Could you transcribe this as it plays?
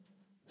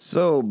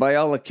So, by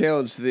all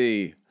accounts,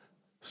 the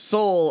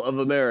soul of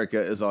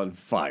America is on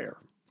fire.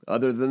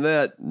 Other than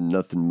that,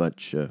 nothing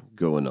much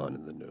going on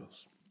in the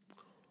news.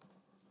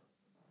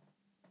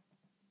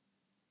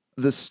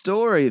 The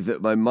story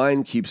that my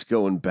mind keeps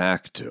going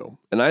back to,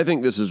 and I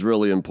think this is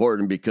really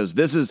important because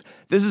this is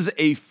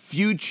a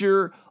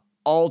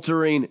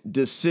future-altering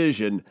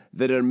decision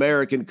that an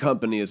American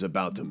company is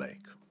about to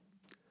make.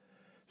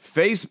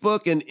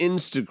 Facebook and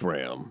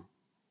Instagram,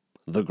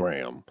 the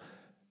gram,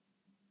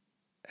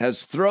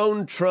 has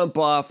thrown Trump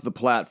off the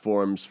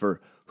platforms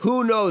for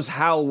who knows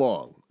how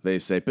long, they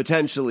say,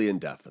 potentially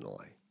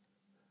indefinitely.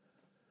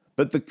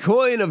 But the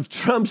coin of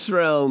Trump's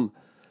realm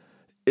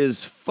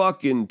is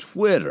fucking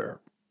Twitter.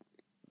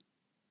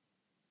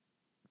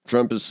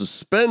 Trump is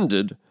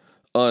suspended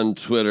on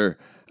Twitter.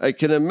 I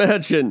can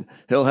imagine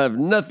he'll have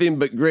nothing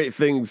but great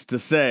things to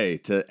say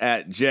to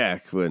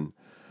 @Jack when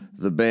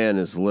the ban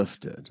is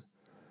lifted.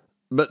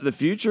 But the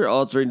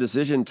future-altering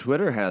decision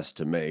Twitter has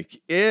to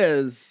make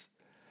is,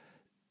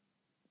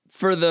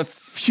 for the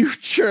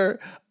future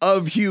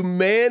of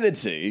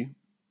humanity,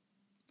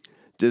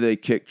 do they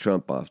kick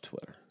Trump off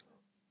Twitter?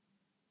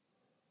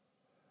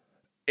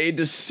 A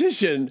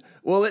decision,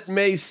 while it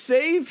may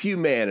save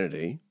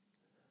humanity,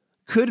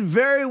 could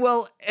very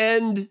well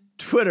end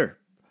Twitter.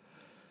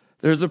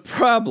 There's a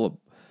problem.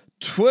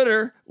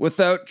 Twitter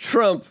without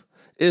Trump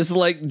is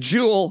like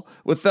Juul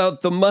without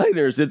the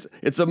miners.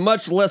 It's a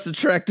much less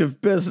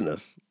attractive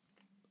business.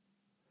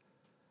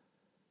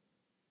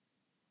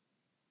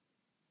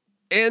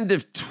 And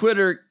if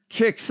Twitter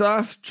kicks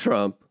off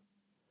Trump,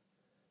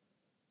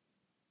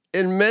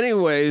 in many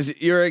ways,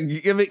 you're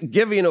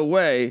giving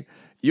away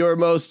your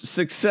most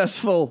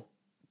successful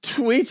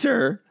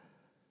tweeter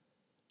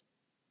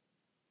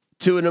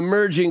to an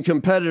emerging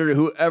competitor,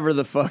 whoever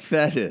the fuck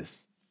that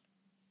is.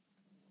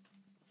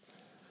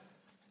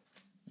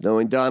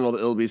 Knowing Donald,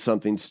 it'll be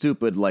something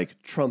stupid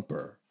like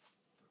Trumper,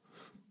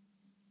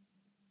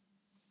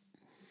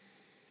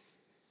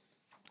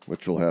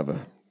 which will have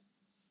a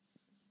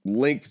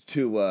link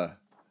to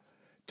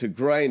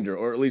Grindr,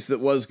 or at least it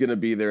was going to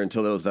be there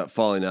until there was that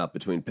falling out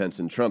between Pence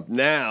and Trump.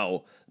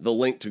 Now, the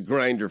link to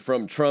Grindr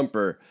from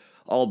Trumper,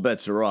 all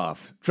bets are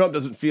off. Trump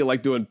doesn't feel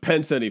like doing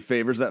Pence any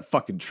favors, that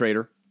fucking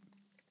traitor.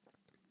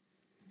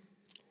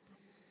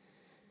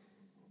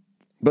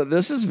 But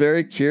this is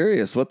very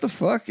curious. What the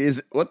fuck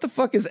is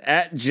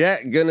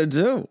 @Jack gonna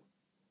do?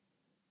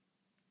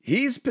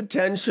 He's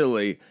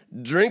potentially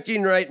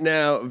drinking right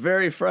now,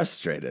 very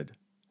frustrated,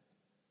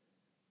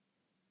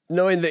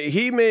 knowing that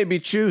he may be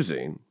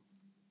choosing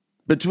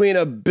between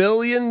 $1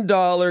 billion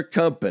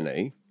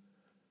company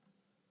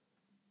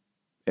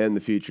and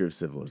the future of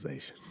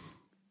civilization.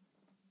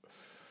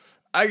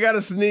 I got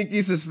a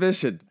sneaky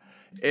suspicion,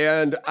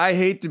 and I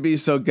hate to be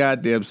so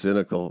goddamn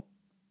cynical.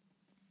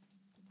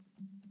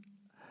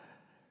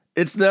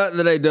 It's not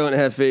that I don't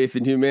have faith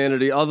in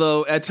humanity,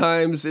 although at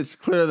times it's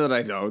clear that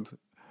I don't.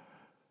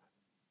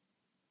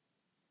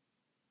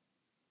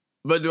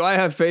 But do I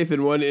have faith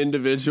in one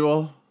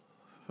individual?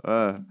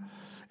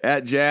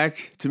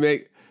 @Jack to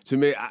make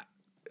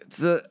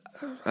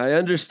I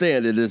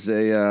understand it is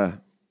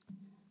a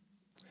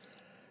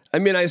I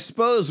mean, I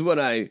suppose when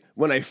I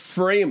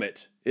frame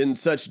it in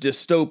such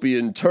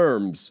dystopian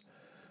terms,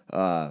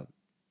 for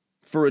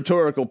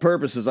rhetorical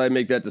purposes, I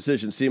make that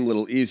decision seem a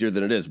little easier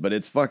than it is. But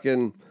it's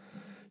fucking,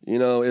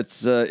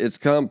 it's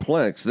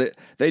complex.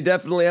 They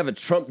definitely have a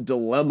Trump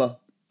dilemma.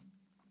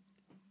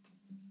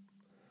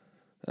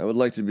 I would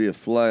like to be a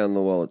fly on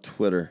the wall at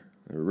Twitter.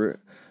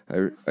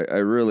 I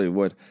really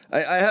would.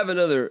 I have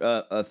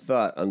another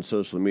thought on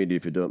social media,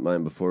 if you don't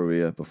mind, before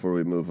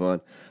we move on.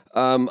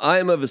 I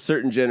am of a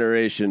certain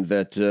generation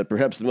that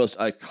perhaps the most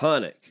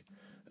iconic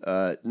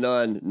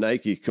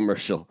non-Nike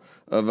commercial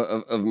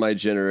of my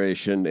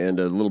generation, and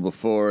a little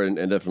before and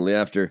definitely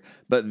after.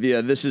 But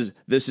this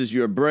is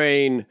your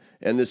brain,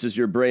 and this is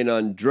your brain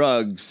on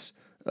drugs,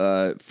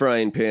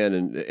 frying pan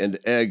and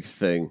egg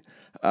thing,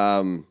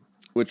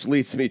 which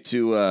leads me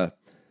to,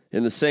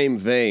 in the same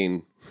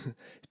vein,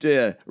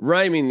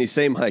 rhyming the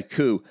same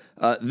haiku.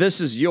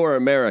 This is your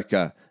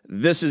America.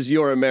 This is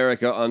your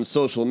America on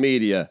social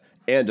media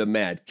and a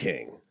mad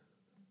king.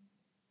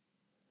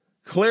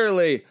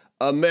 Clearly,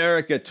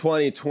 America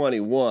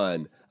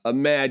 2021, a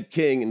mad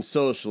king in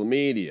social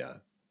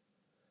media.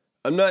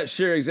 I'm not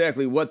sure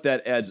exactly what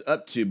that adds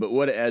up to, but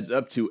what it adds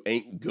up to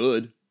ain't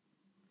good.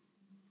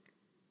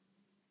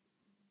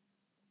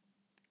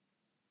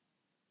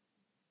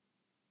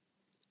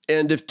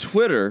 And if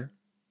Twitter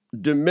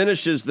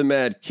diminishes the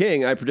Mad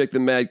King, I predict the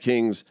Mad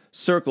King's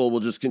circle will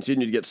just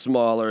continue to get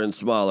smaller and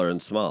smaller and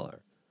smaller.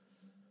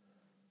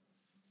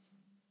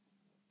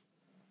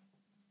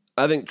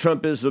 I think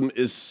Trumpism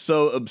is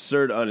so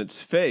absurd on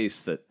its face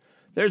that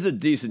there's a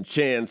decent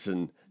chance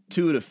in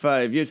 2 to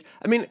 5 years.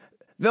 I mean,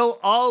 there'll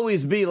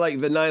always be like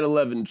the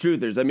 9/11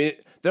 truthers. I mean,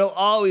 there'll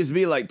always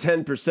be like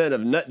 10%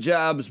 of nut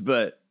jobs,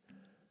 but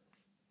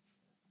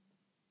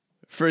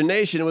for a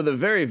nation with a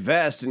very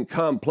vast and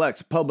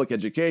complex public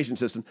education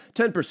system,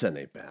 10%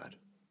 ain't bad.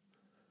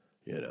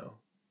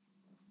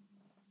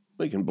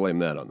 We can blame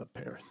that on the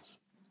parents.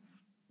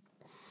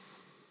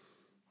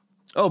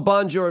 Oh,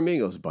 bonjour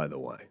amigos, by the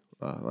way.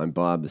 I'm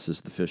Bob. This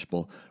is the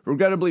Fishbowl.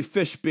 Regrettably,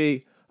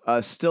 Fishby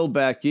still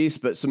back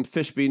east, but some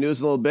Fishby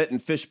news a little bit, and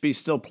Fishby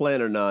still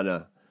planning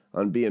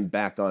on being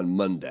back on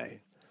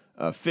Monday.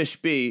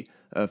 Fishby,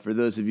 for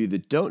those of you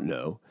that don't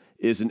know,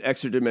 is an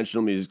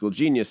extra-dimensional musical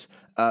genius.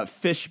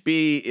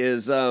 Fishby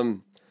is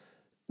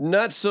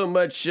not so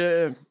much...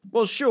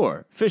 well,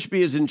 sure. Fishby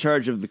is in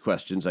charge of the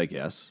questions, I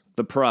guess,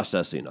 the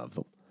processing of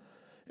them.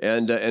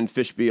 And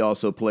Fishby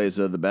also plays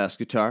the bass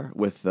guitar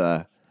with...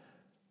 the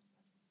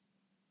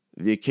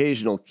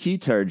occasional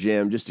keytar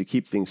jam just to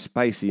keep things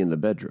spicy in the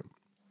bedroom.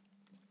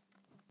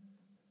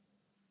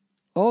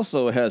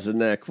 Also has a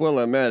knack, while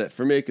I'm at it,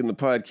 for making the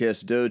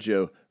podcast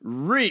dojo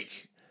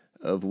reek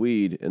of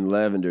weed and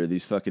lavender,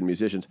 these fucking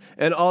musicians,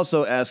 and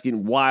also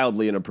asking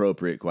wildly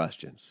inappropriate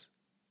questions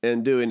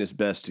and doing his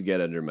best to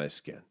get under my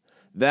skin.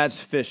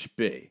 That's Fish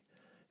B,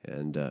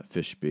 and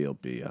Fish B will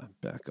be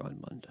back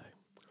on Monday.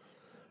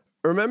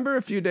 Remember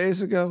a few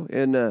days ago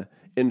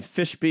in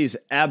Fish B's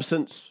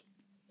absence,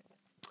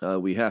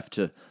 we have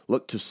to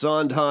look to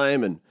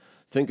Sondheim and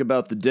think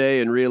about the day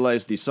and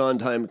realize the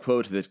Sondheim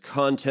quote that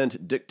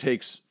content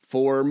dictates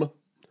form.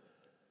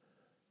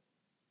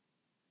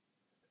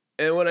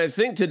 And when I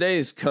think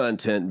today's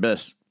content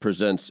best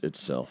presents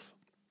itself.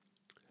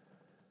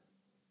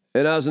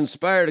 And I was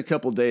inspired a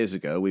couple days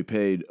ago. We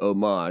paid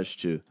homage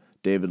to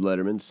David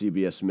Letterman's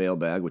CBS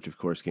Mailbag, which of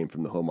course came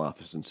from the home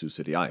office in Sioux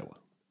City, Iowa.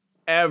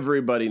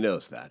 Everybody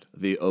knows that,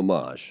 the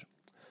homage,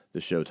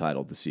 the show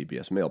titled the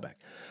CBS Mailbag.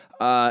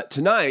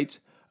 Tonight,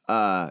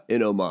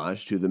 in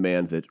homage to the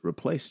man that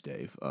replaced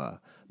Dave,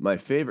 my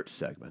favorite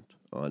segment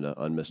on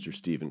Mr.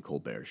 Stephen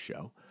Colbert's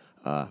show,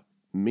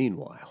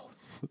 Meanwhile.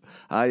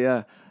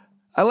 I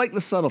like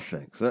the subtle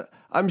things.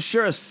 I'm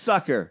sure a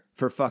sucker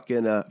for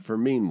for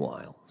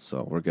Meanwhile.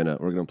 So we're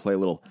gonna play a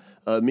little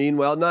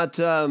Meanwhile,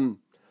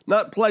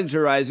 not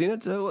plagiarizing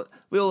it.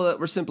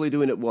 We're simply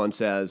doing it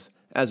once as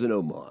an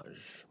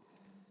homage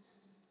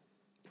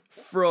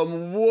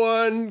from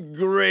one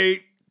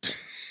great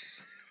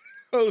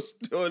host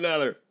to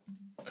another.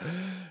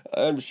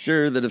 I'm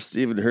sure that if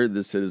Stephen heard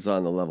this, it is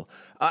on the level.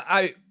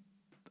 I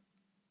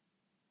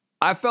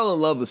fell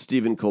in love with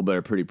Stephen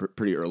Colbert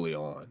pretty early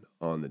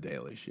on The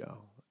Daily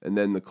Show. And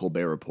then the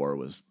Colbert Report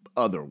was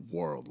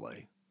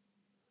otherworldly.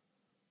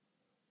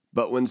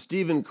 But when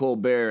Stephen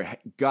Colbert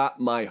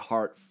got my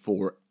heart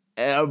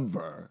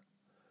forever,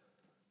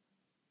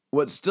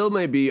 what still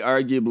may be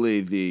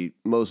arguably the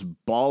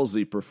most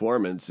ballsy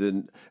performance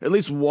in at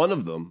least one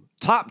of them,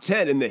 top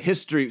 10 in the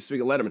history,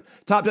 speaking of Letterman,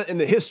 top 10 in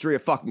the history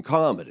of fucking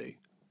comedy,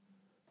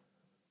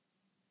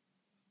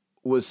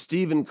 was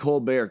Stephen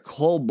Colbert,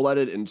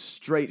 cold-blooded and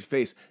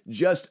straight-faced,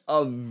 just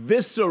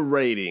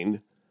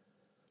eviscerating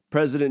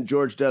President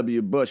George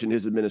W. Bush and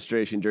his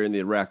administration during the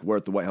Iraq War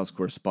at the White House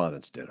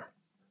Correspondents' Dinner.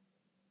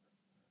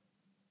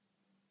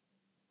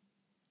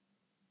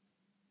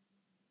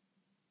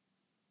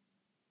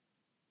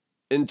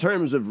 In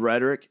terms of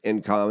rhetoric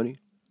and comedy,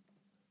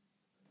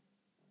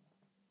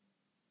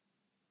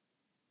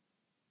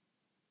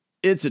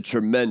 it's a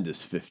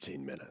tremendous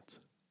 15 minutes.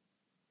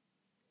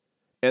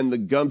 And the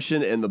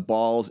gumption and the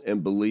balls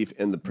and belief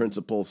and the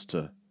principles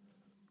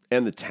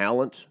and the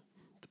talent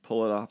to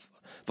pull it off.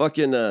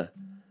 Fucking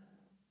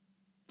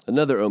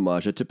another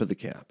homage, a tip of the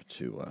cap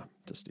to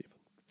Stephen.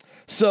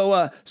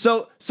 So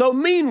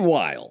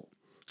meanwhile,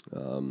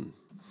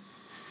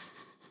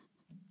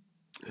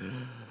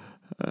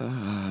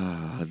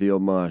 the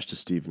homage to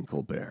Stephen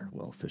Colbert.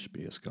 Well,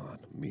 Fishby is gone.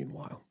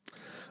 Meanwhile,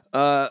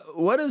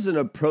 what is an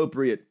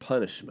appropriate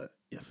punishment,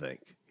 you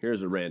think?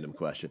 Here's a random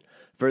question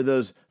for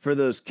those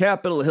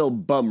Capitol Hill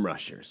bum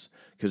rushers.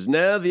 Because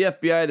now the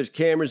FBI, there's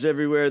cameras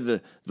everywhere.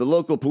 The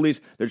local police,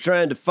 they're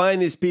trying to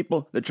find these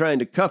people. They're trying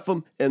to cuff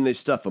them and they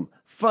stuff them.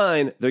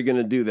 Fine, they're going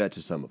to do that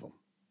to some of them.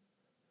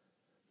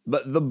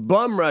 But the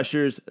bum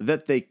rushers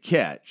that they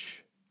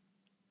catch,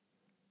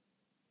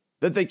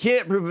 that they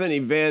can't prove any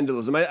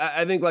vandalism.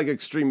 I think like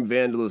extreme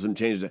vandalism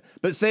changes it.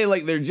 But say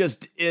like they're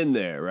just in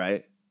there,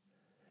 right?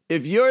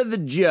 If you're the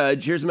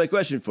judge, here's my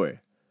question for you.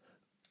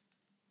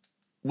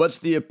 What's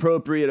the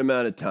appropriate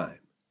amount of time?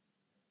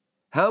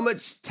 How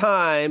much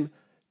time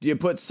do you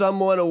put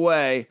someone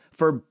away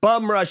for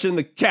bum rushing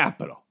the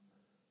Capitol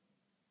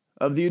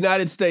of the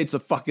United States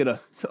of fucking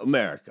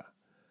America?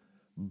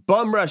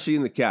 Bum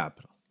rushing the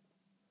Capitol.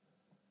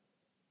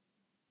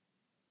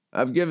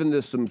 I've given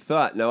this some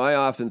thought. Now, I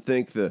often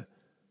think the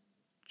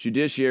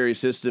judiciary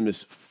system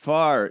is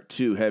far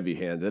too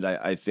heavy-handed.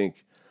 I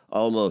think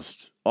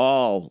almost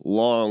all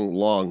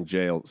long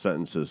jail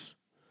sentences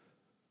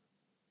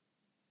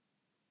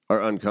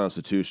are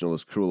unconstitutional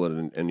as cruel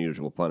and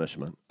unusual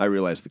punishment. I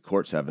realize the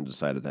courts haven't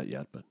decided that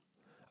yet, but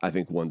I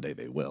think one day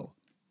they will.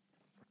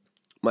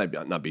 Might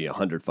not be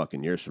 100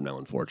 fucking years from now,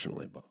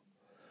 unfortunately, but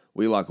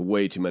we lock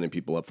way too many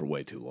people up for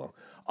way too long.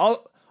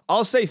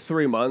 I'll say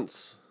 3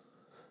 months.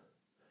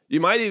 You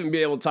might even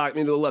be able to talk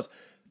me into the less.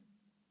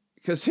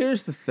 Because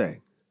here's the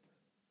thing.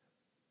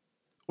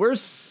 we're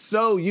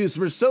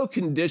so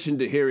conditioned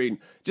to hearing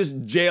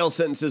just jail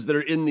sentences that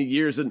are in the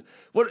years. And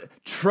what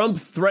Trump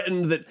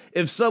threatened that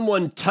if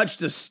someone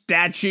touched a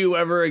statue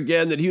ever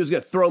again, that he was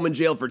going to throw them in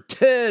jail for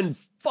 10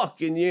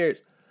 fucking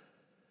years.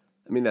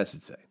 I mean, that's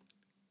insane.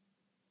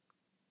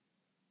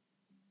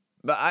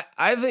 But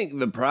I think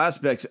the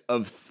prospects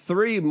of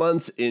 3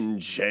 months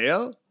in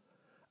jail,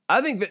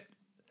 I think that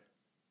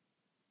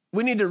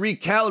we need to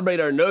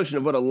recalibrate our notion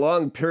of what a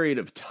long period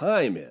of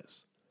time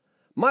is.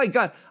 My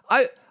God,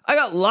 I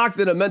got locked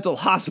in a mental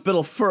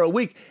hospital for a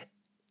week.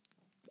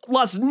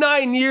 Lost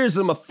 9 years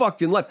of my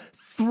fucking life.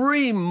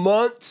 3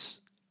 months?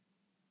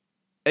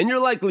 And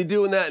you're likely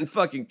doing that in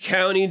fucking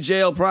county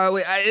jail,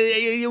 probably. I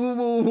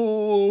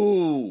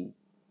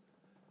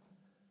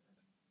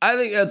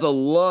think that's a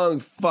long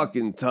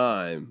fucking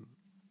time.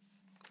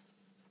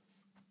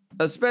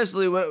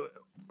 Especially when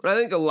I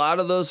think a lot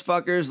of those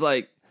fuckers,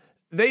 like,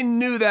 they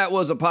knew that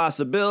was a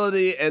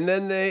possibility, and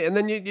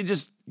then you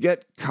just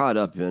get caught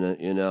up in it,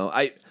 you know.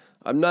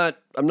 I'm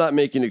not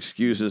making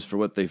excuses for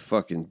what they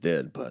fucking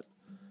did, but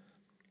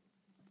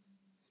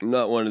I'm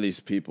not one of these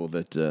people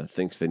that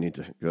thinks they need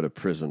to go to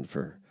prison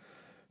for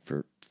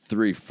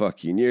 3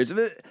 fucking years.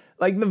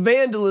 Like, the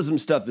vandalism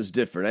stuff is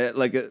different.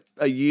 Like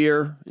a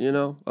year, you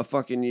know, a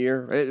fucking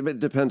year. It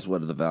depends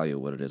what the value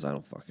of what it is. I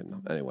don't fucking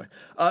know. Anyway,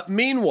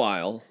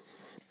 meanwhile,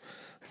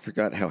 I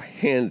forgot how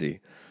handy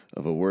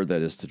of a word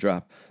that is to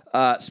drop.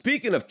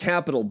 Speaking of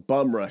Capitol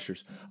bum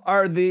rushers,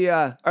 are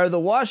the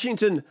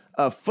Washington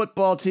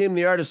football team,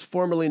 the artist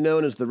formerly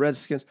known as the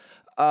Redskins,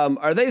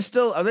 are they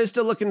still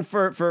looking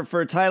for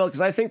a title?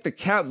 Because I think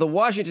the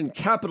Washington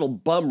Capitol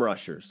bum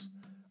rushers,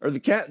 or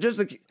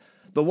the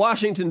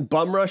Washington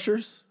bum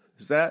rushers.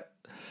 Is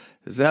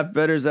that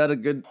better? Is that a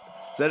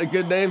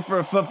good name for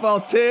a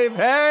football team?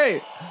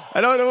 Hey,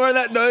 I don't know where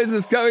that noise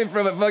is coming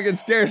from. It fucking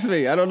scares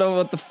me. I don't know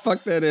what the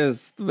fuck that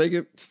is. Make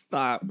it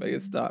stop.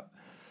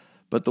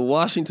 But the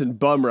Washington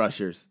bum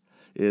rushers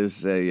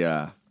is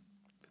that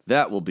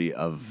will be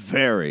a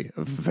very,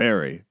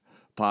 very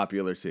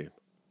popular team.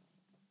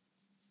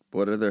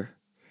 What are their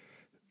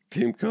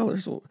team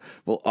colors?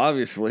 Well,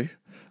 obviously,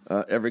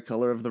 every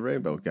color of the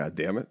rainbow. God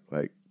damn it!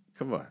 Like,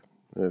 come on.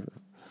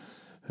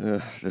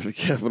 The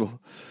Capitol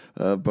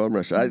bum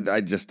rush. I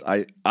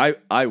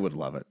would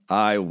love it.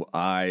 I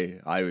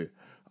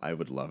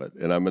would love it.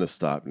 And I'm going to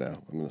stop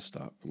now. I'm going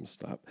to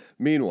stop.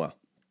 Meanwhile,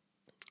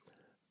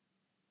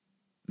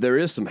 there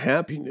is some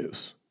happy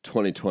news.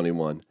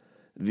 2021.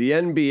 The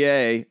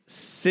NBA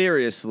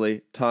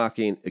seriously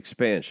talking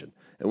expansion.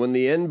 And when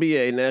the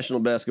NBA,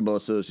 National Basketball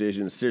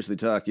Association, is seriously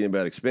talking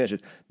about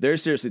expansion, they're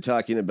seriously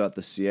talking about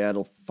the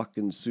Seattle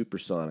fucking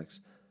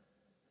Supersonics.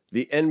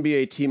 The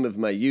NBA team of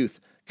my youth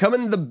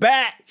coming the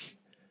back.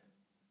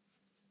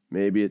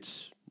 Maybe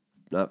it's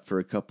not for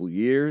a couple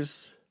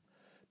years,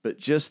 but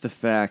just the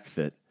fact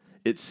that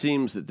it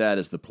seems that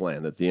is the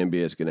plan, that the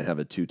NBA is going to have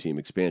a 2-team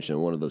expansion,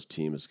 and one of those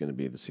teams is going to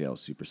be the Seattle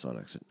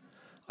Supersonics. And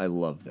I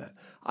love that.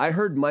 I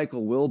heard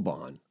Michael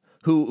Wilbon,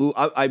 who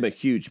I'm a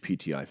huge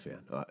PTI fan,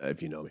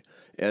 if you know me,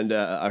 and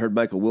I heard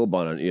Michael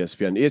Wilbon on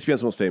ESPN.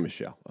 ESPN's the most famous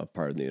show,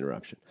 pardon the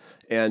interruption.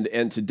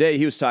 And today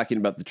he was talking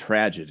about the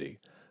tragedy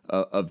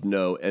of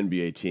no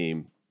NBA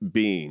team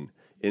being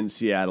in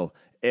Seattle,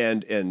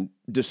 and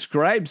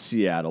described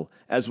Seattle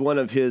as one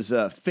of his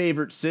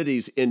favorite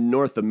cities in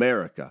North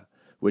America,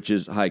 which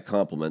is high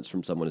compliments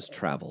from someone who's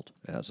traveled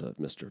as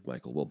Mr.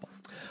 Michael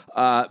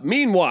Wilbon.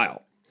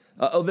 Meanwhile,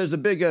 there's a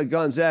big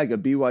Gonzaga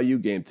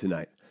BYU game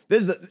tonight.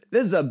 This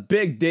is a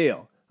big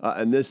deal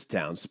in this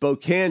town.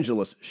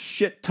 Spokangelis,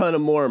 shit ton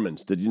of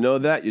Mormons. Did you know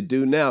that? You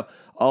do now.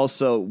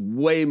 Also,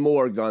 way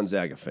more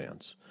Gonzaga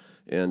fans.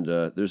 And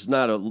there's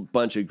not a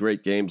bunch of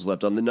great games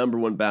left on the number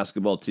one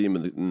basketball team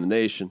in the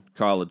nation,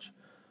 college,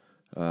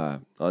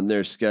 on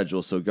their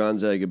schedule. So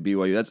Gonzaga,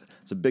 BYU,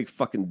 that's a big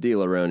fucking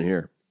deal around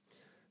here.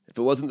 If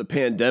it wasn't the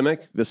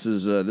pandemic, this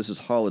is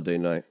holiday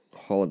night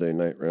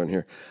around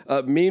here.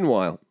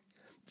 Meanwhile,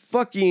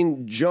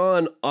 fucking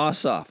Jon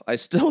Ossoff, I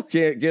still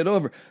can't get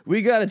over.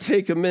 We got to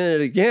take a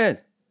minute again.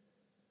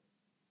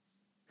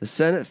 The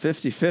Senate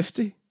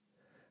 50-50.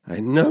 I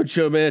know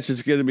Joe Manchin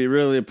is going to be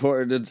really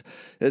important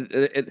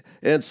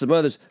and some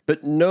others,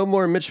 but no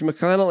more Mitch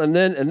McConnell. And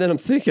then I'm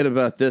thinking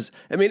about this.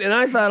 I mean, and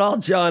I thought all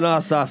Jon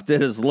Ossoff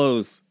did is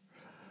lose.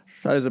 I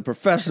thought he was a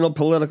professional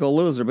political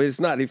loser, but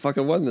he's not. He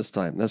fucking won this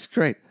time. That's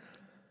great.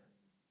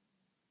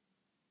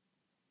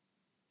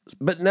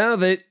 But now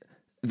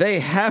they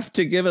have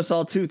to give us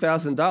all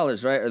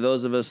 $2,000, right? Or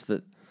those of us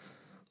that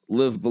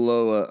live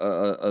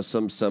below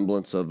some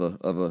semblance of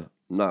a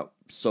not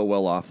so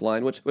well off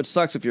line, which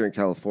sucks if you're in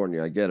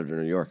California. I get it.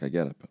 Or New York, I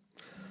get it.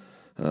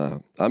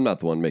 But I'm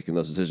not the one making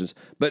those decisions.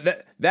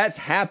 But that's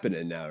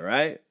happening now,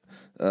 right?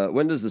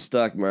 When does the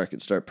stock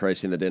market start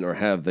pricing that in, or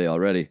have they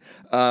already?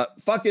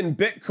 Fucking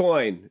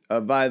Bitcoin,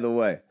 by the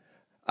way.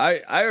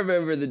 I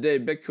remember the day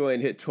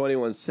Bitcoin hit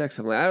 21.6.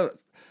 I'm like,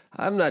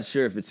 I'm not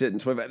sure if it's hitting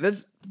 25.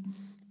 This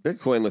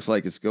Bitcoin looks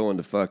like it's going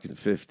to fucking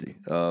 50.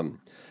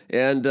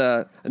 And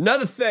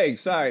another thing,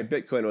 sorry,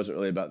 Bitcoin wasn't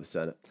really about the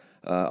Senate.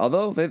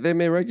 Although they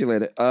may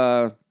regulate it.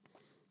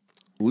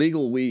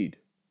 legal weed.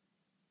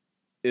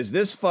 Is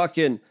this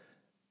fucking,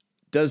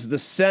 does the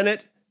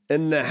Senate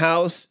and the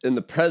House and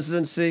the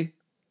presidency,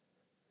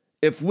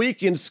 if we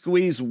can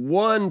squeeze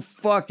one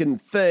fucking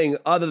thing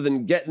other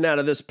than getting out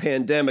of this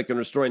pandemic and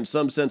restoring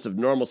some sense of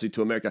normalcy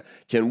to America,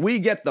 can we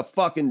get the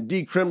fucking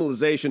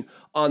decriminalization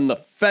on the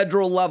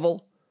federal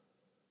level?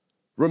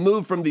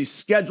 Removed from the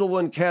Schedule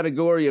I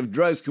category of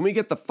drugs. Can we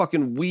get the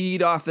fucking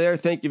weed off there?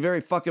 Thank you very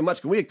fucking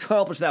much. Can we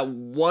accomplish that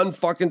one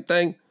fucking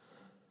thing?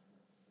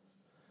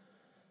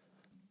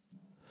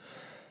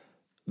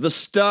 The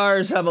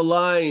stars have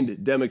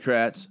aligned,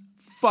 Democrats.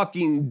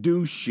 Fucking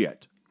do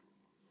shit.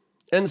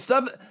 And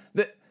stuff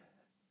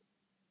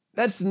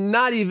that's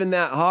not even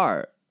that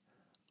hard.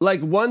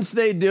 Like, once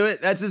they do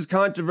it, that's as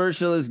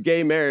controversial as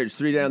gay marriage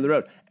 3 down the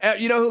road.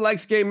 You know who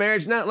likes gay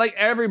marriage now? Like,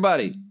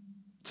 everybody.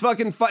 It's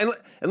fucking fine.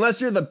 Unless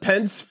you're the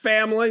Pence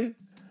family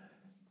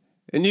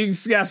and you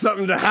got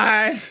something to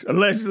hide,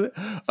 allegedly.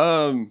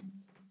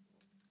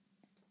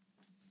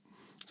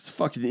 It's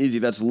fucking easy.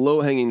 That's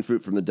low-hanging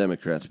fruit from the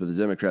Democrats, but the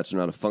Democrats are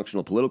not a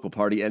functional political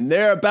party, and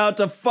they're about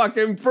to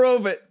fucking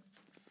prove it.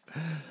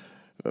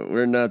 But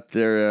we're not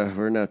there.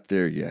 We're not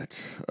there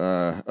yet.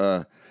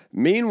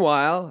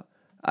 Meanwhile,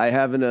 I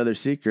have another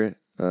secret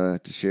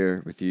to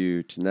share with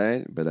you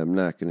tonight, but I'm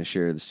not going to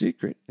share the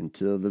secret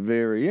until the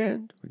very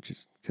end, which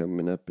is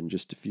coming up in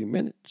just a few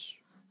minutes.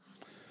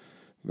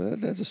 But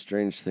that's a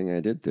strange thing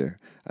I did there.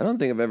 I don't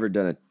think I've ever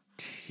done a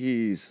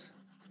tease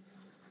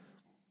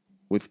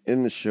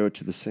within the show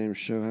to the same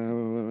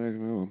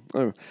show.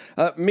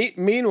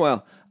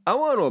 Meanwhile, I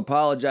want to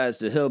apologize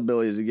to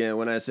hillbillies again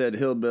when I said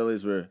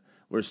hillbillies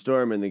were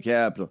storming the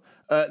Capitol.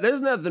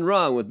 There's nothing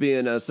wrong with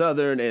being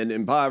Southern and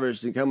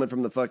impoverished and coming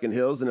from the fucking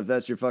hills, and if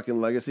that's your fucking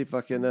legacy,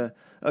 fucking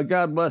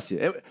God bless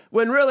you.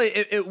 When really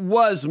it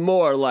was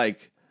more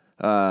like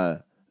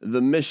the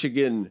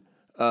Michigan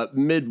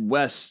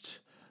Midwest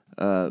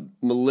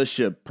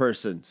militia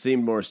person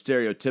seemed more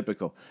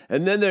stereotypical,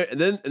 and then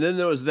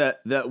there was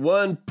that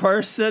one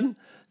person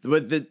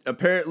that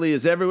apparently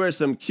is everywhere.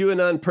 Some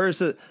QAnon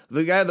person,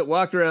 the guy that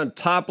walked around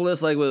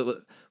topless, like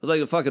with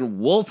like a fucking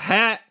wolf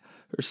hat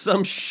or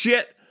some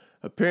shit.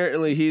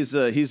 Apparently he's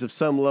of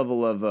some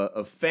level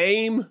of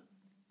fame.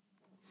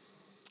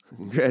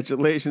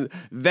 Congratulations,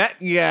 that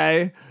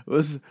guy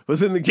was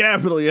in the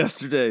Capitol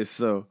yesterday.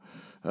 So,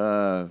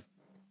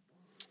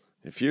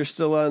 if you're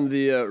still on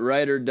the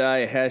ride or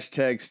die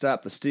hashtag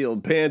stop the steal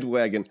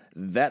bandwagon,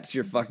 that's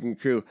your fucking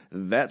crew.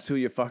 That's who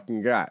you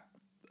fucking got.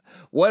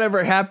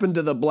 Whatever happened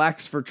to the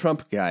Blacks for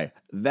Trump guy?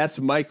 That's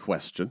my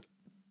question.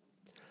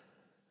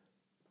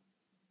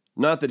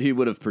 Not that he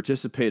would have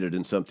participated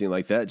in something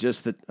like that,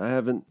 just that I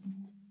haven't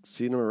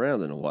seen him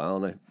around in a while,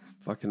 and I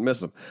fucking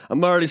miss him.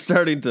 I'm already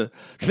starting to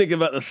think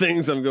about the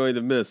things I'm going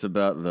to miss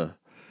about the...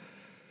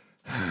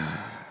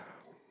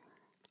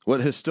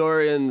 what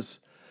historians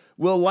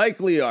will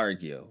likely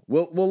argue,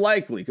 will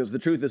likely, because the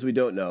truth is we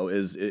don't know,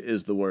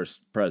 is the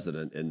worst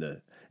president in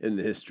the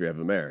history of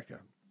America.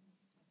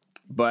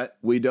 But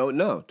we don't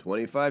know.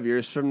 25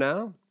 years from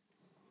now,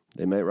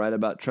 they might write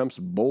about Trump's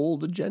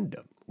bold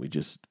agenda.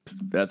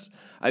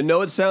 I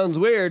know it sounds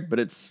weird,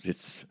 but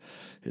it's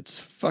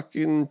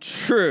fucking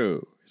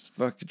true. It's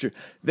fucking true.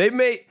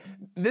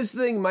 This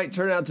thing might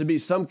turn out to be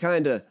some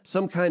kind of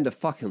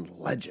fucking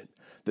legend.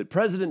 That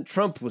President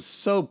Trump was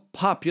so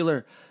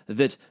popular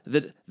that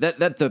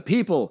the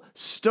people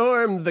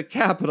stormed the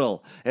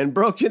Capitol and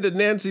broke into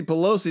Nancy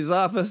Pelosi's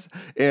office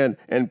and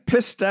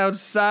pissed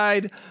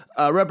outside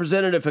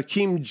Representative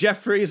Hakeem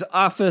Jeffries'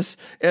 office,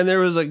 and there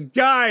was a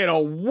guy in a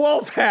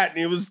wolf hat and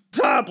he was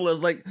topless.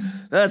 Like,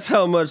 that's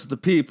how much the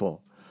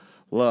people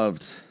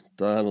loved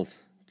Donald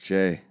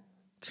J.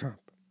 Trump.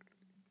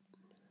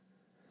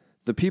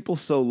 The people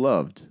so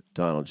loved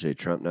Donald J.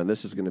 Trump. Now,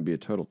 this is going to be a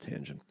total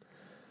tangent.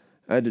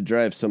 I had to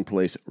drive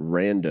someplace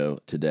rando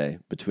today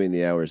between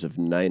the hours of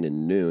 9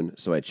 and noon,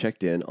 so I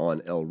checked in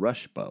on El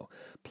Rushbo.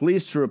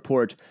 Pleased to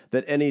report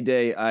that any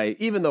day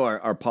even though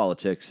our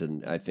politics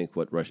and I think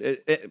what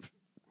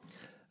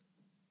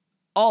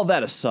all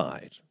that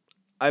aside,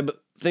 I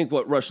think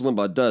what Rush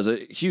Limbaugh does,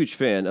 a huge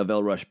fan of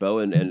El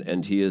Rushbo,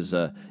 and he is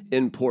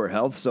in poor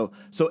health. So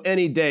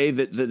any day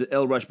that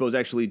El Rushbo is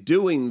actually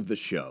doing the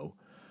show,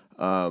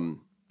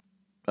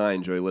 I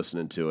enjoy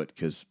listening to it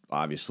because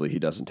obviously he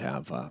doesn't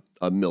have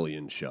a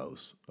million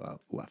shows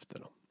left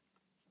in him.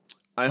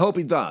 I hope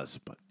he does,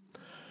 but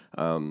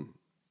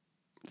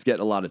it's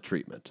getting a lot of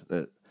treatment.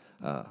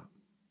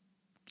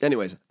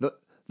 Anyways,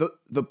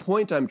 the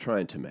point I'm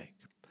trying to make,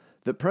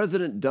 that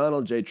President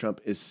Donald J.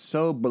 Trump is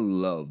so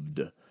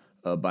beloved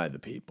by the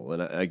people,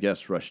 and I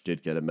guess Rush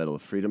did get a Medal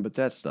of Freedom, but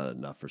that's not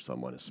enough for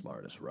someone as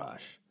smart as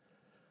Rush.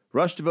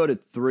 Rush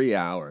devoted 3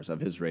 hours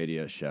of his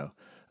radio show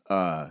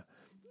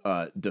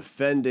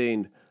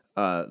defending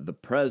the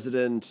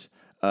president,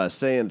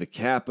 saying the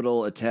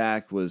Capitol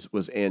attack was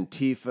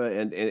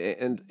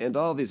Antifa, and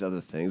all these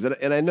other things.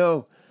 And I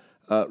know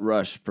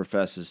Rush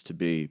professes to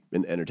be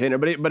an entertainer,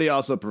 but he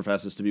also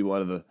professes to be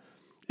one of the,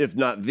 if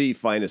not the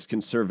finest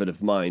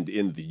conservative mind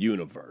in the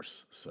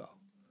universe. So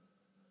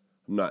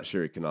I'm not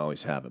sure he can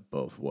always have it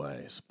both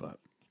ways, but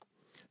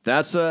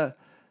That's what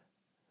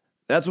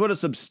a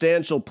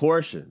substantial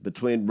portion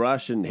between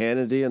Rush and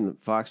Hannity and the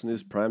Fox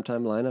News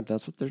primetime lineup.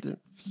 That's what they're doing.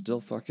 Still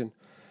fucking.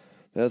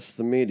 That's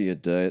the media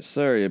diet.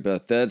 Sorry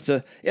about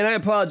that. And I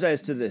apologize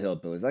to the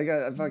hillbillies.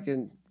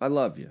 I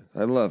love you.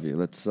 I love you.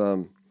 Let's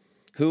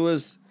who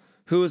was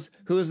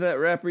that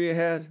rapper you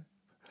had?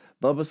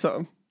 Bubba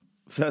something?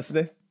 Was that his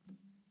name?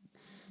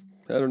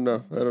 I don't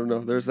know.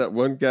 There's that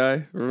one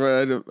guy.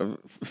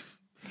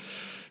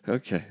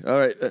 Okay. All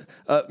right.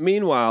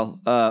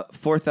 Meanwhile,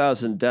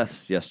 4,000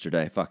 deaths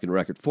yesterday. Fucking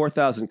record.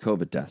 4,000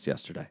 COVID deaths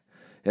yesterday.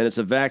 And it's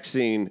a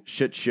vaccine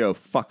shit show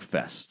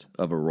fuckfest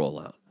of a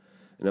rollout.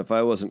 And if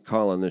I wasn't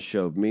calling this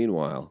show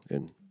Meanwhile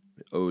in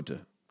ode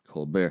to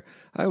Colbert,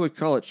 I would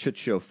call it Shit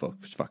Show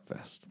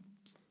Fuckfest.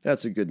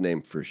 That's a good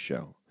name for a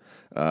show.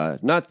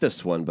 Not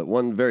this one, but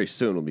one very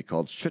soon will be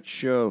called Shit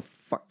Show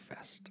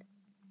Fuckfest.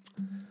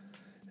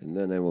 And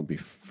then I will be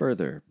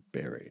further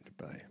buried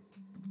by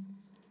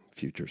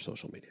future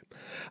social media.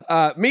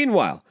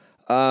 Meanwhile,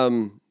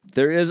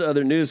 there is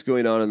other news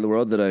going on in the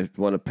world that I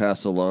want to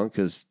pass along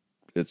because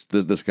it's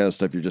this kind of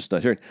stuff you're just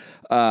not hearing.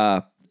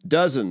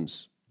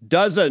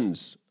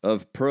 Dozens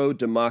of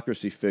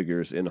pro-democracy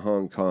figures in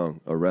Hong Kong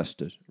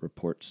arrested,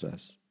 report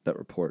says. That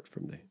report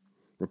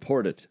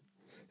reported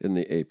in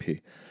the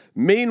AP.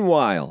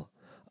 Meanwhile,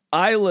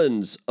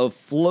 islands of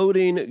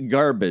floating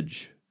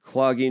garbage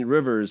clogging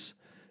rivers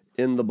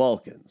in the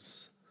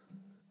Balkans.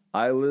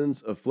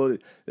 Islands of floating.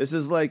 This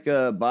is like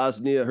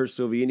Bosnia,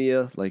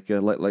 Herzegovina, like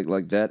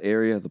that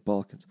area, the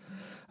Balkans.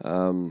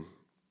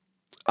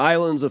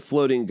 Islands of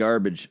floating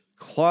garbage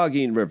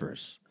clogging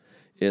rivers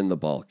in the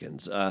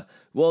Balkans.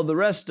 Well, the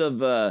rest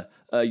of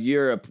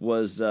Europe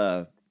was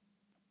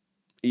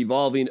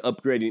evolving,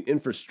 upgrading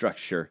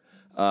infrastructure.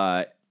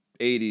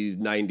 80s,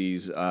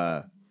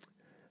 90s.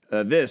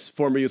 This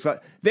former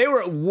Yugoslavia, they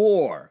were at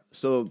war,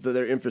 so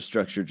their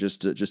infrastructure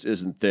just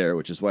isn't there,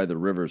 which is why the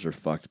rivers are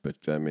fucked. But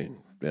I mean,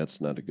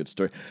 that's not a good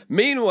story.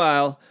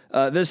 Meanwhile,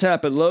 this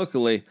happened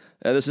locally.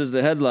 This is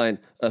the headline: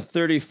 a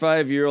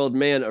 35-year-old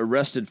man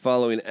arrested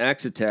following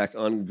axe attack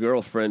on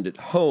girlfriend at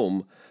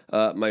home.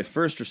 My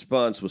first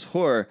response was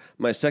horror.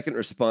 My second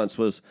response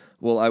was,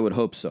 well, I would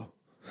hope so.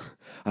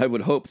 I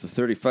would hope the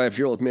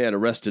 35-year-old man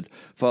arrested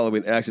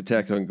following axe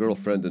attack on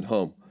girlfriend at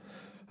home.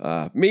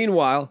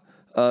 Meanwhile,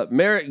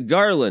 Merrick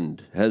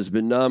Garland has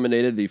been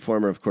nominated. The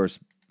former, of course,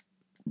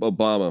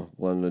 Obama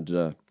wanted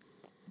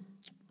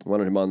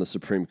him on the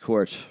Supreme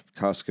Court.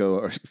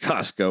 Costco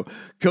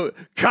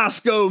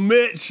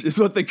Mitch is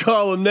what they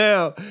call him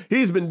now.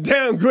 He's been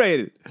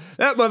downgraded.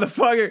 That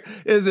motherfucker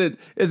is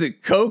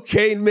it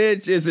Cocaine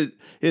Mitch?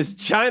 Is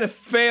China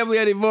family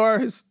anymore?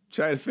 His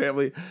China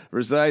family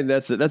resigned.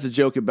 That's a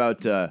joke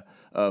about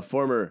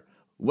former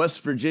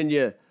West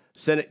Virginia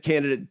Senate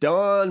candidate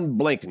Don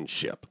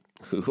Blankenship,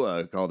 who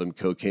called him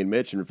Cocaine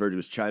Mitch and referred to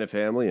his China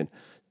family, and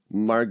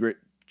Margaret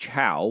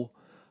Chow,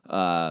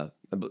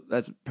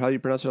 that's how you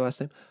pronounce her last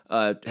name,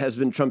 has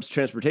been Trump's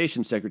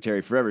transportation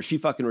secretary forever. She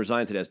fucking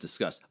resigned today, as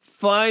discussed.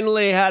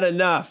 Finally had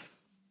enough.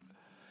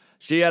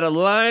 She had a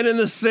line in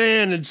the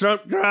sand and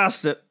Trump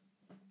crossed it.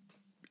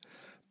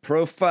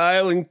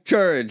 Profile and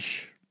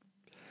courage.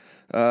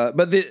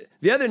 But the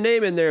other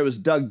name in there was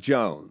Doug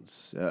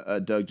Jones.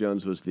 Doug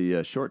Jones was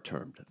the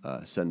short-term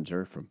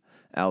senator from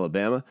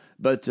Alabama,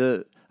 but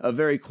a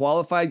very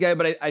qualified guy.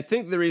 But I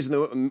think the reason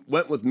they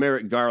went with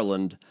Merrick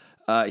Garland,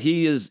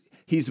 he's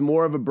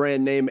more of a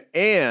brand name,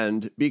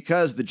 and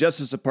because the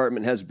Justice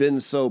Department has been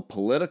so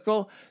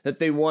political that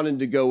they wanted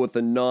to go with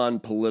a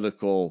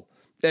non-political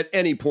at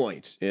any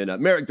point. And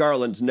Merrick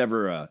Garland's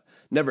never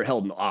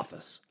held an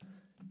office.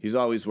 He's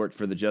always worked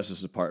for the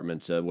Justice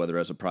Department, whether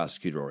as a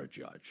prosecutor or a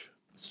judge.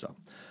 So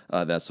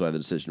that's why the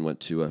decision went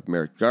to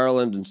Merrick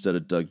Garland instead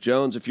of Doug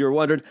Jones, if you were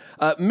wondering.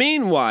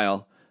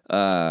 Meanwhile,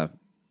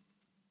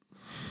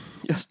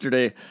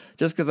 yesterday,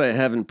 just because I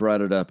haven't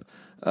brought it up,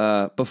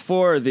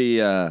 before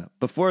the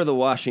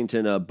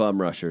Washington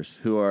Bum Rushers,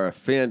 who are a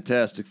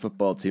fantastic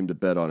football team to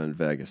bet on in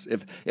Vegas.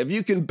 If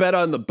you can bet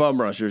on the Bum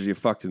Rushers, you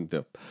fucking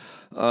do.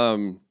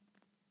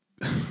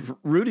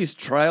 Rudy's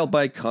trial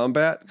by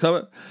combat.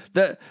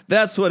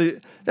 That's what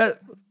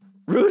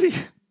Rudy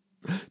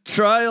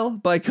trial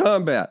by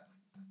combat.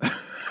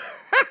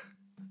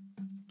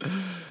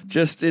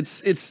 Just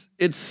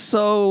it's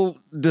so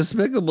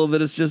despicable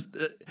that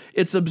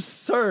it's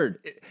absurd.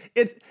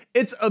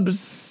 It's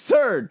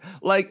absurd.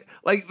 Like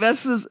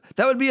that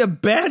would be a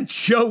bad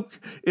joke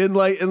in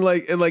like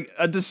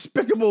a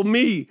Despicable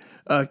Me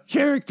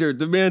character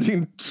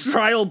demanding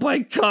trial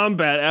by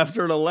combat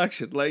after an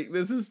election. Like,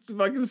 this is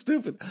fucking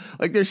stupid.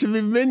 Like, there should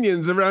be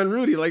minions around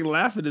Rudy like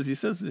laughing as he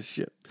says this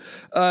shit.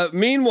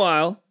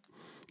 Meanwhile,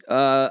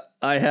 I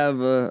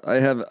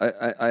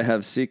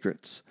have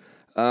secrets.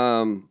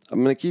 I'm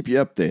going to keep you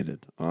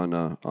updated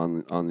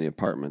on the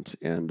apartment,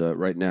 and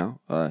right now,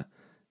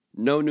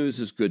 no news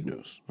is good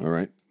news. All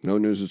right, no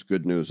news is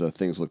good news.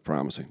 Things look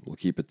promising. We'll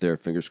keep it there.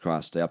 Fingers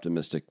crossed. Stay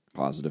optimistic.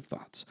 Positive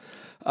thoughts.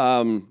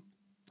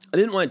 I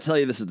didn't want to tell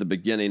you this at the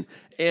beginning,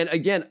 and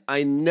again,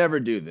 I never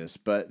do this,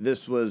 but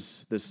this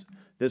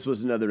This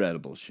was another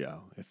edible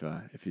show.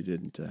 If you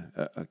didn't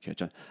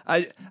catch on,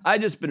 I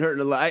just been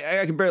hurting a lot.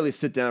 I can barely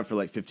sit down for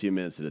like 15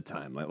 minutes at a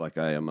time. Like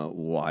I am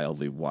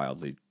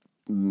wildly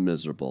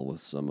miserable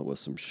with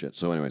some shit.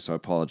 So anyway, so I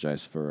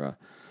apologize for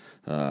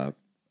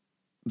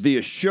the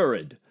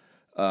assured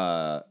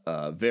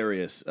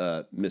various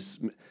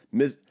misspeech.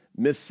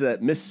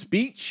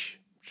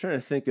 I'm trying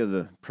to think of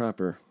the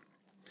proper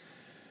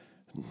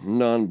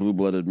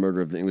non-blue-blooded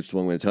murder of the English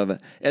one way to tell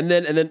that. And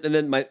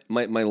then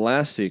my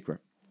last secret.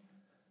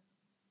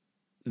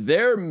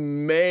 There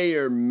may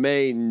or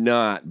may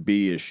not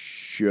be a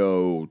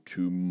show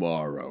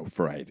tomorrow,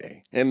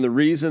 Friday. And the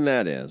reason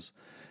that is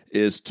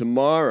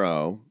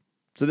tomorrow,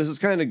 so this is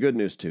kind of good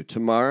news too.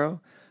 Tomorrow,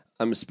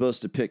 I'm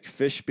supposed to pick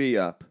Fishby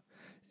up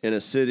in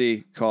a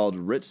city called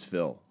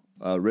Ritzville,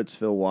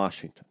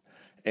 Washington.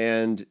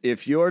 And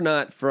if you're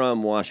not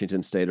from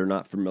Washington State or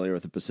not familiar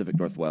with the Pacific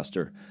Northwest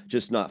or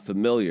just not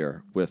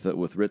familiar with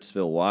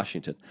Ritzville,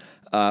 Washington,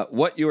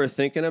 what you are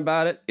thinking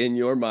about it in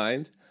your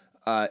mind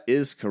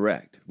is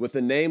correct. With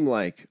a name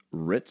like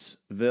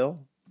Ritzville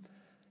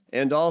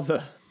and all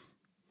the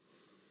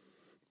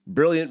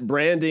brilliant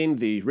branding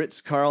the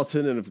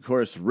Ritz-Carlton and, of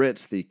course,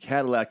 Ritz, the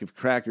Cadillac of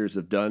crackers,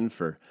 have done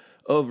for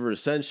over a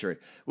century.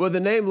 With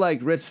a name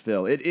like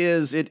Ritzville, it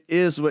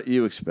is what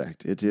you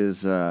expect. It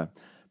is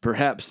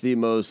perhaps the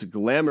most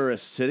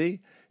glamorous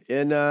city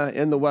in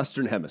the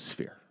Western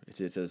Hemisphere.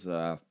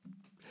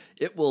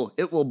 It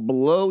will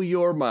blow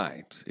your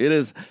mind. It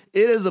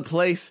is a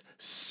place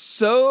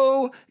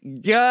so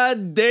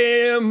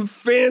goddamn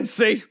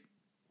fancy.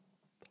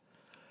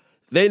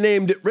 They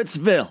named it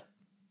Ritzville.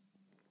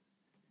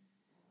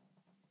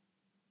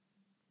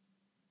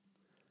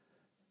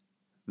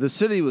 The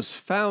city was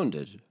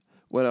founded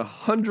when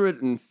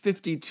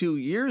 152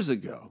 years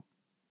ago,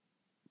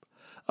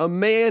 a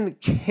man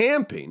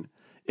camping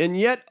in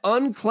yet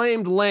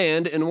unclaimed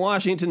land in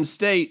Washington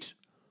State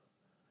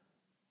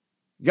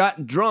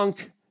got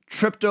drunk,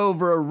 tripped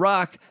over a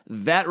rock.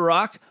 That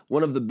rock,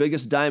 one of the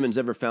biggest diamonds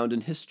ever found in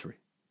history.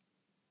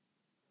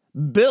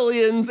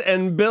 Billions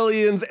and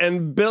billions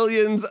and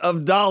billions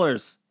of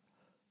dollars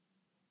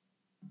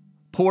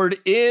poured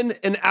in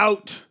and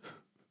out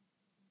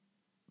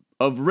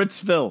of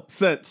Ritzville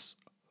since.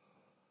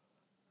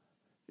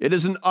 It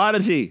is an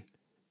oddity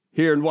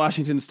here in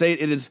Washington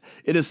State.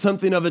 It is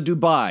something of a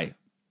Dubai.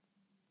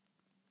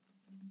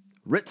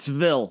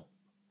 Ritzville.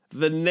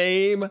 The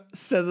name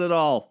says it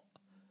all.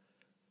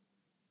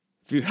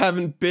 If you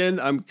haven't been,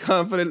 I'm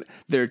confident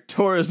their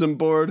tourism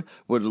board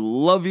would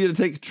love you to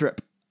take a trip.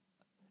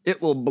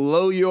 It will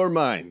blow your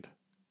mind.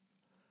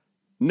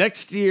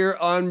 Next year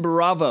on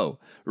Bravo,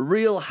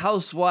 Real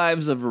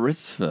Housewives of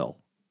Ritzville.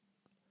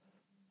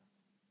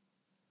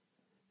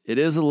 It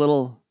is a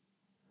little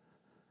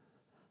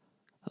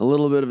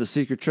bit of a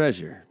secret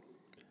treasure.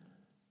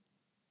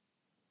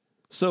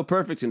 So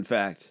perfect, in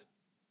fact,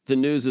 the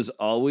news is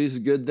always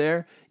good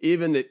there,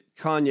 even that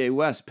Kanye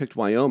West picked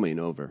Wyoming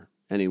over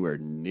anywhere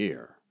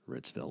near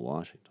Ritzville,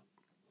 Washington.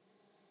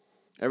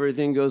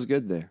 Everything goes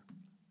good there.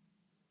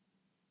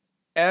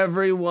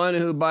 Everyone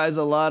who buys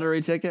a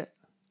lottery ticket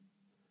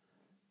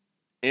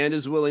and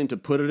is willing to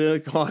put it in a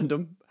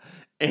condom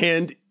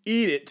and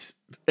eat it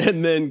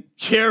and then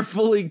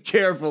carefully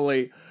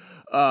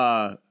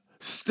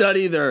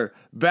study their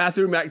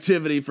bathroom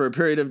activity for a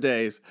period of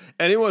days.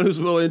 Anyone who's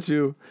willing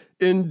to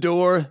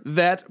endure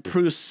that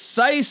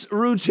precise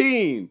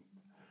routine,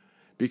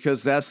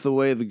 because that's the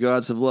way the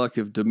gods of luck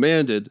have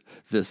demanded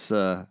this.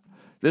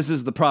 This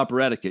is the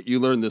proper etiquette. You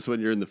learn this when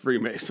you're in the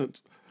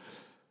Freemasons.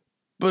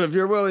 But if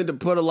you're willing to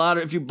put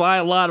if you buy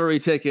a lottery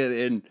ticket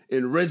in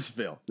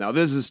Ritzville, now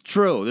this is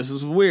true. This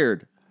is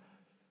weird.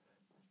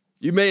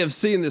 You may have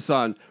seen this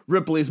on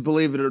Ripley's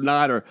Believe It or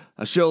Not, or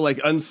a show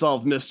like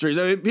Unsolved Mysteries.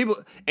 I mean,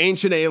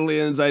 Ancient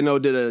Aliens, I know,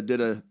 did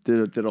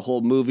a whole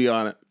movie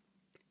on it.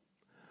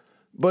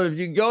 But if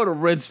you go to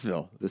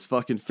Ritzville, this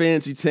fucking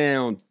fancy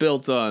town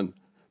built on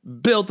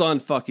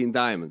fucking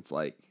diamonds,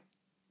 like,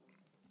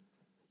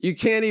 you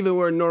can't even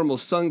wear normal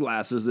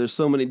sunglasses. There's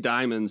so many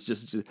diamonds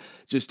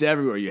just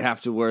everywhere. You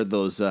have to wear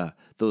those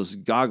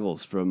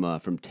goggles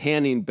from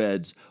tanning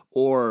beds,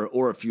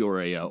 or if you're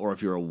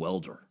a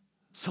welder.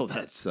 So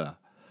that's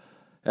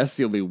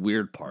the only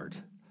weird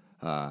part.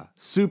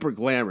 Super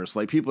glamorous.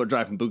 Like, people are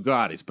driving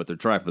Bugattis, but they're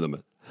driving them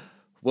at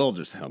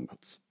welders'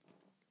 helmets.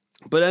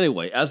 But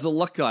anyway, as the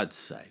luck gods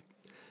say,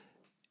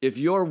 if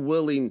you're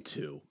willing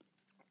to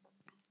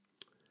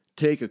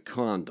take a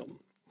condom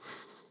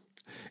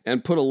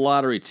and put a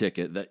lottery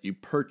ticket that you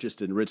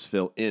purchased in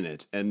Ritzville in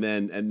it, and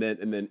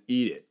then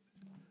eat it,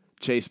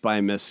 chased by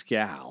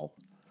mezcal,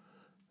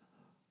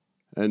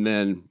 and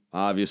then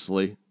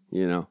obviously,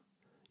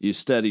 you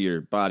study your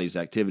body's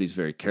activities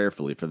very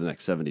carefully for the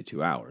next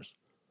 72 hours.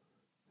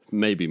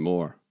 Maybe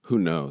more. Who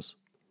knows?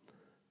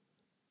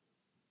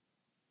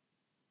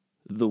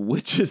 The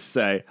witches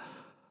say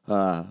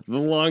the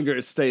longer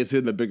it stays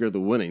in, the bigger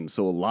the winning.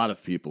 So a lot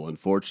of people,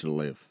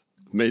 unfortunately, have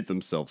made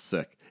themselves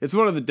sick. It's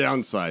one of the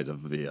downsides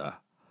of the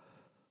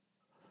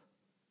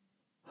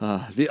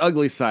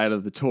ugly side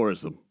of the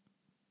tourism.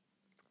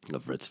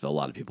 of Ritzville. A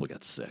lot of people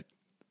get sick.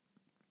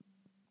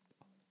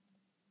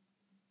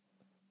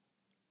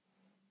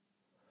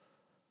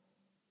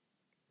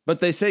 But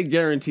they say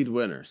guaranteed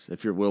winners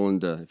if you're willing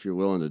to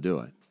do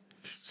it.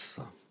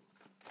 So.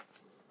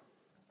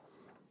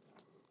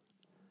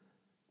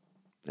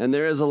 And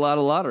there is a lot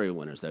of lottery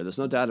winners there. There's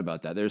no doubt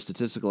about that. There's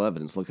statistical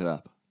evidence. Look it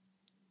up.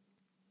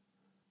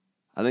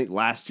 I think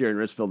last year in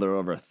Ritzville there were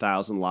over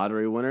 1,000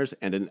 lottery winners,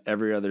 and in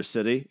every other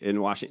city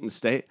in Washington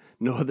State,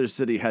 no other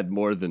city had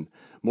more than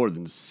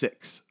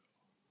 6.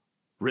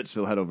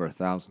 Ritzville had over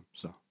 1,000.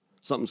 So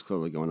something's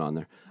clearly going on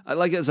there.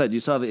 Like I said, you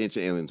saw the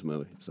Ancient Aliens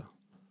movie. So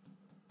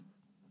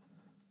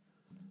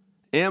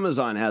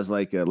Amazon has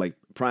like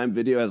Prime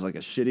Video has like a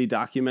shitty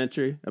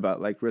documentary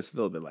about like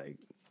Ritzville, but like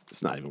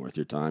it's not even worth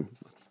your time.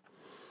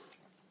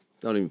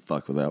 Don't even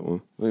fuck with that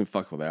one. Don't even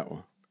fuck with that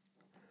one.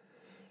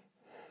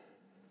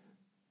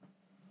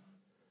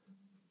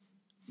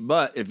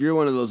 But if you're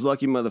one of those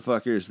lucky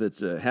motherfuckers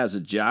that has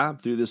a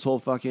job through this whole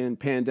fucking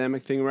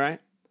pandemic thing, right?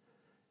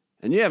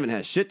 And you haven't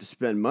had shit to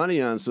spend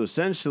money on, so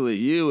essentially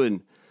you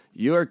and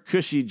your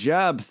cushy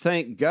job,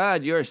 thank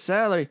God, your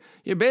salary,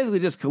 you're basically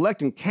just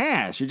collecting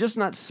cash. You're just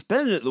not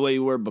spending it the way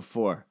you were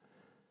before.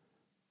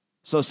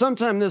 So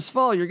sometime this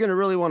fall, you're going to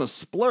really want to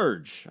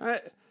splurge.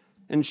 Right?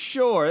 And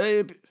sure,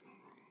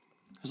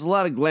 there's a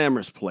lot of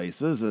glamorous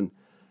places, and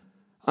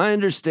I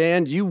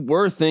understand you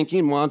were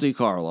thinking Monte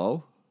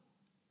Carlo.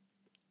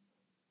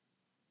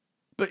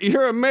 But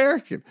you're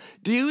American.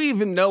 Do you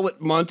even know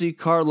what Monte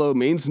Carlo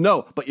means?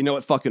 No, but you know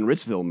what fucking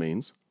Ritzville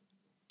means.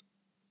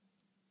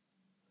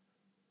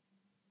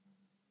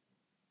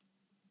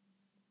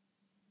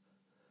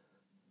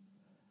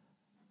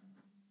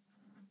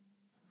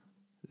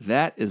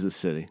 That is a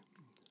city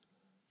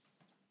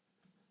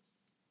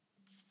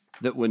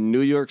that when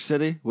New York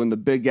City, when the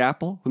Big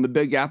Apple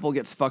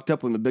gets fucked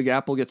up, when the Big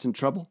Apple gets in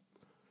trouble,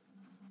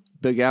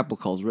 Big Apple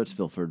calls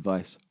Ritzville for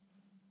advice.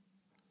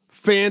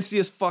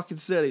 Fanciest fucking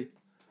city.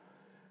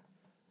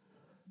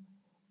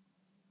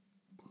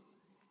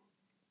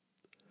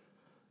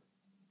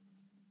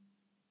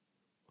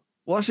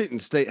 Washington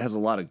State has a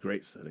lot of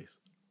great cities.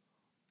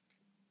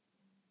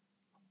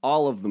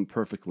 All of them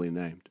perfectly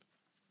named.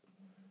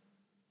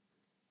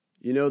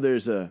 You know,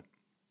 there's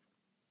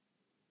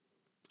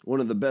one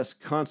of the best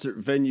concert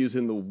venues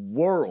in the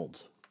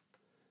world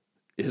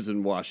is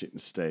in Washington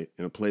State,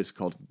 in a place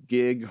called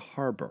Gig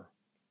Harbor.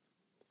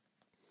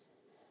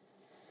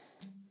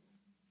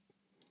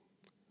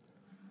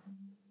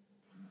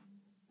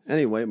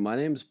 Anyway, my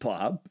name's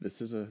Bob.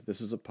 This is a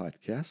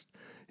podcast,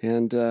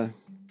 and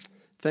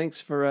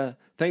thanks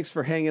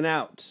for hanging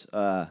out.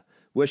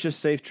 Wish us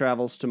safe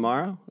travels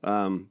tomorrow.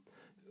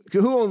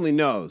 Who only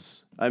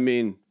knows? I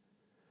mean,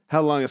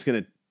 how long it's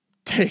gonna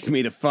take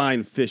me to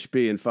find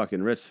Fishby in fucking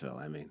Ritzville?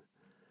 I mean,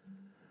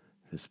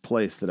 this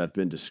place that I've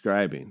been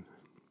describing,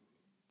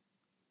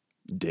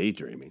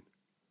 daydreaming.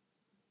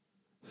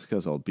 It's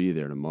because I'll be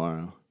there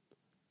tomorrow.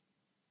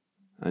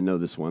 I know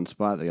this one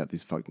spot. They got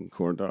these fucking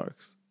corn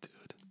dogs.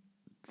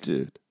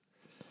 Dude.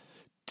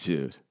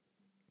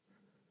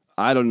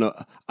 I don't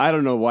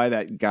know why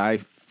that Guy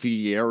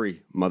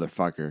Fieri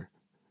motherfucker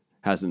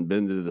hasn't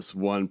been to this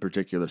one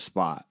particular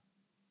spot.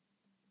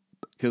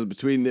 Because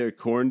between their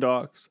corn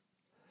dogs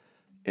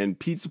and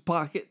pizza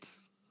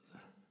pockets,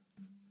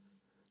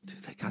 dude,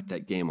 they got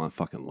that game on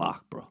fucking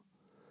lock, bro.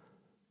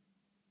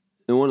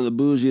 And one of the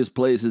bougiest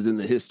places in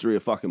the history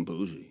of fucking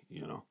bougie,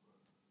 you know.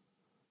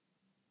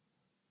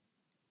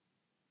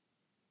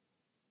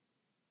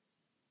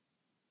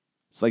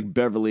 It's like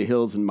Beverly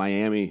Hills and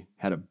Miami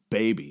had a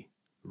baby.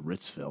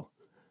 Ritzville.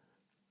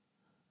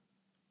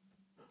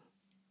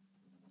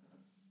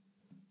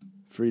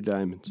 Free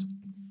diamonds.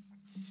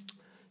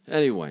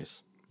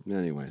 Anyways.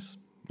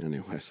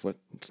 What?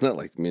 It's not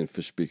like me and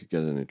Fishby could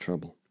get in any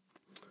trouble.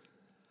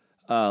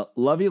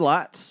 Love you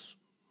lots.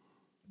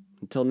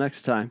 Until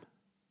next time.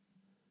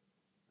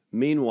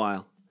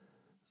 Meanwhile,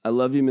 I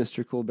love you,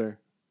 Mr. Colbert.